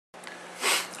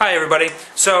Hi everybody.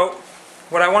 So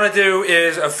what I want to do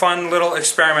is a fun little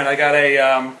experiment. I got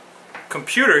a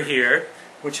computer here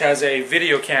which has a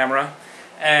video camera,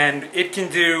 and it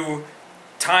can do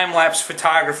time-lapse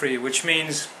photography, which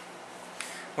means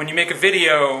when you make a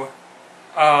video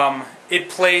it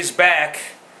plays back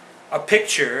a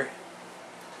picture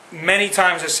many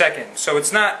times a second. So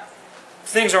it's not,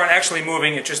 things aren't actually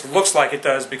moving, it just looks like it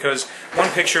does, because one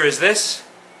picture is this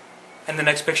and the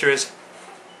next picture is,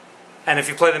 and if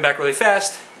you play them back really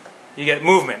fast, you get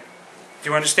movement. Do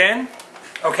you understand?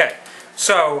 Okay,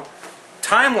 so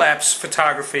time-lapse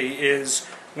photography is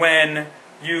when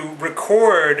you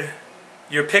record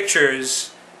your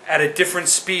pictures at a different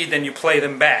speed than you play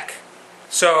them back.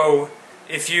 So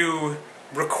if you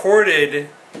recorded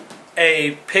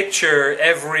a picture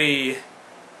every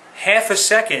half a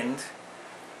second,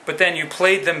 but then you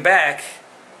played them back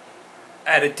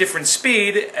at a different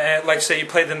speed, like say you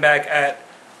played them back at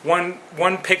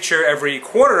one picture every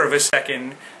quarter of a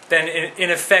second, then in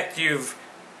effect you've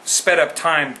sped up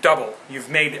time double.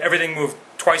 You've made everything move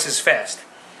twice as fast.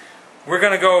 We're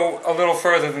going to go a little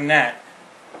further than that.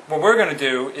 What we're going to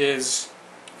do is,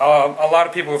 a lot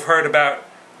of people have heard about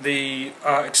the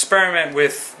experiment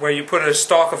with where you put a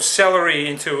stalk of celery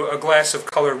into a glass of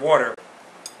colored water,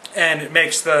 and it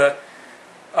makes the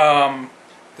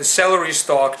celery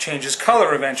stalk changes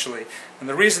color eventually. And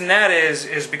the reason that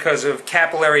is because of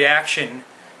capillary action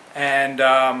and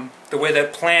the way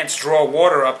that plants draw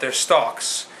water up their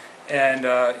stalks. And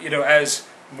you know, as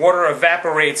water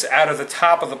evaporates out of the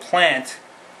top of the plant,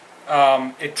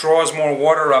 it draws more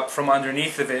water up from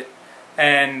underneath of it,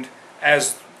 and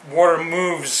as water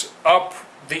moves up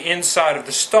the inside of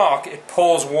the stalk, it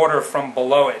pulls water from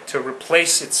below it to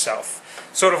replace itself.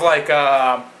 Sort of like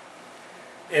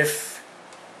if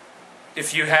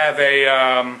you have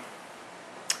a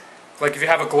like if you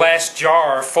have a glass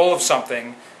jar full of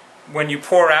something, when you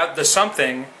pour out the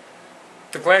something,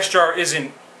 the glass jar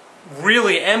isn't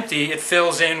really empty, it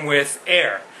fills in with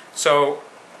air. So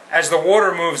as the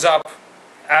water moves up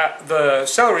at the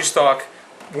celery stalk,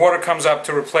 water comes up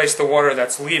to replace the water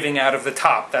that's leaving out of the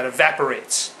top, that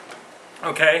evaporates.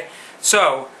 Okay?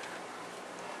 So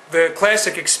the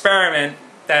classic experiment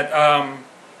that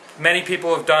many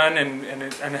people have done, and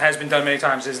it has been done many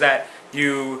times, is that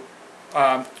you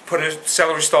put a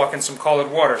celery stalk in some colored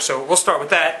water. So we'll start with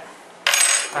that.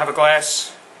 I have a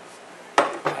glass,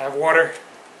 I have water.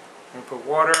 I'm going to put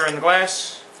water in the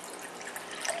glass.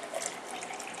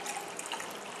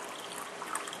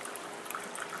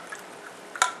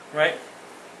 Right?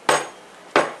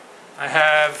 I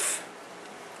have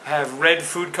red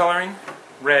food coloring.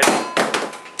 Red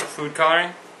food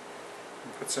coloring.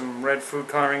 Put some red food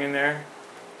coloring in there.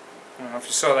 I don't know if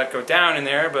you saw that go down in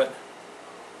there, but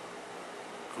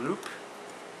gloop.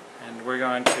 And we're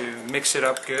going to mix it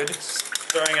up good,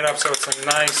 stirring it up so it's a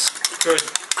nice, good,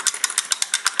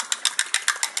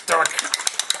 dark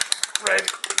red.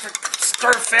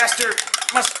 Stir faster.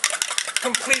 Must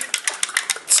complete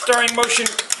stirring motion.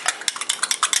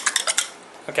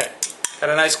 Okay, got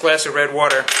a nice glass of red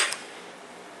water.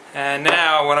 And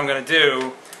now what I'm going to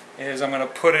do is I'm going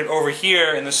to put it over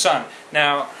here in the sun.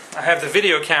 Now, I have the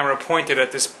video camera pointed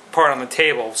at this part on the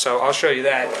table, so I'll show you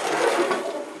that.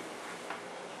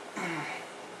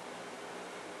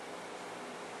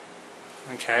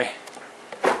 Okay,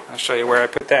 I'll show you where I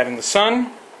put that in the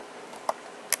sun.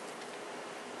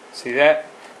 See that?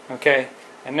 Okay,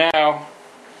 and now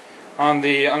I'm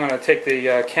going to take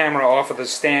the camera off of the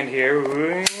stand here,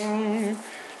 and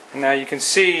now you can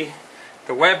see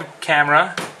the web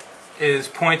camera is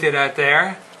pointed at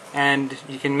there, and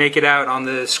you can make it out on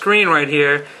the screen right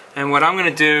here. And what I'm going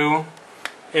to do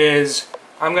is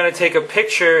I'm going to take a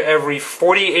picture every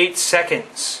 48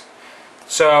 seconds.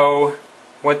 So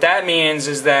what that means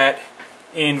is that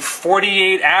in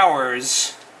 48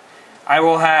 hours I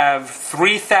will have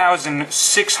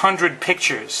 3,600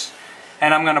 pictures,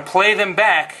 and I'm going to play them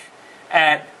back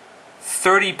at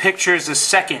 30 pictures a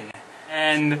second,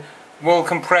 and we'll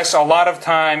compress a lot of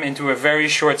time into a very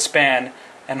short span,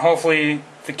 and hopefully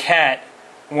the cat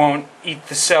won't eat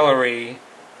the celery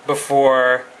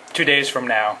before 2 days from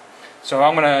now. So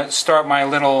I'm going to start my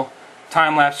little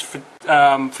time-lapse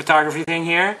photography thing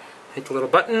here. Hit the little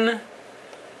button,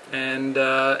 and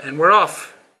we're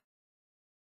off.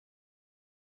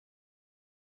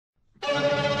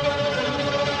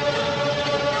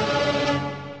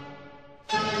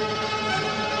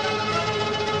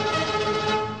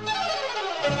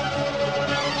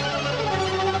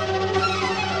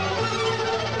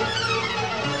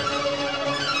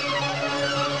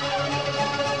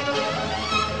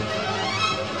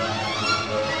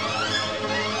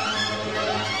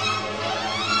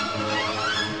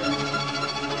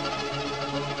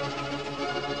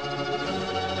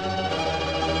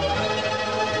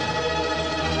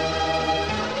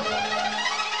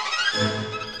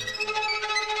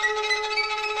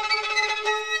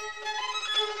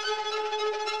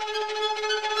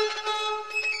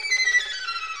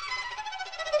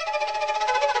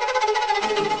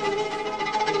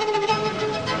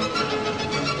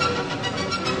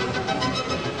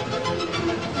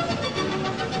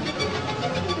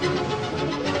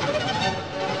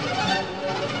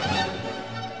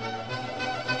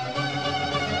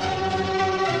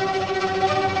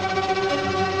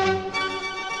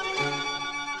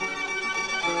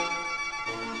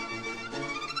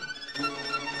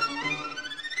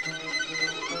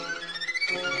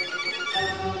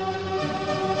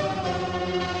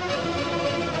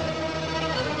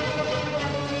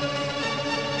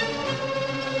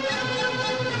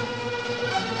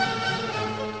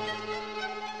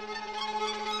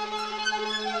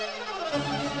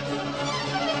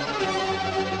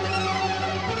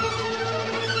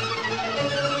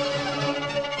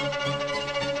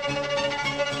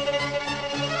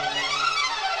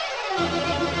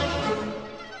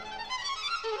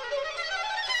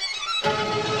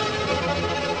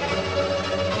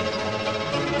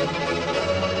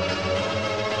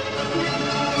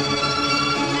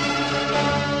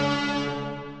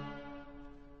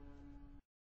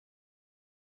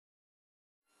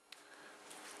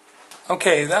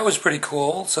 Okay, that was pretty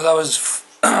cool. So that was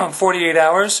 48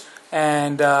 hours,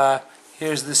 and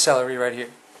here's the celery right here.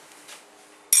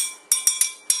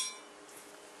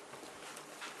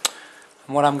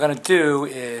 And what I'm going to do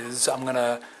is I'm going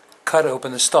to cut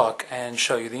open the stalk and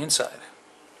show you the inside.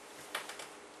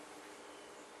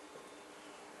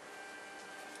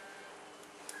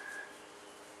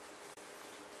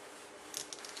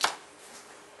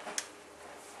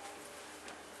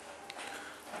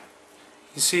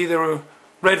 You see the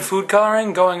red food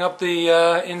coloring going up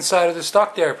the inside of the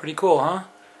stalk there. Pretty cool, huh?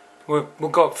 We'll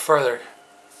go up further.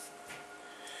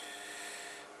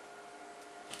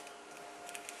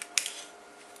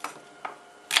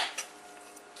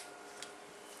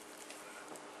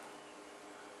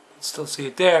 Still see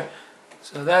it there.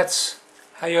 So that's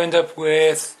how you end up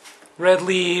with red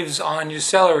leaves on your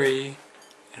celery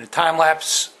in a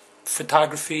time-lapse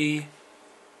photography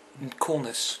and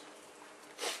coolness.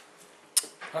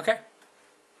 Okay.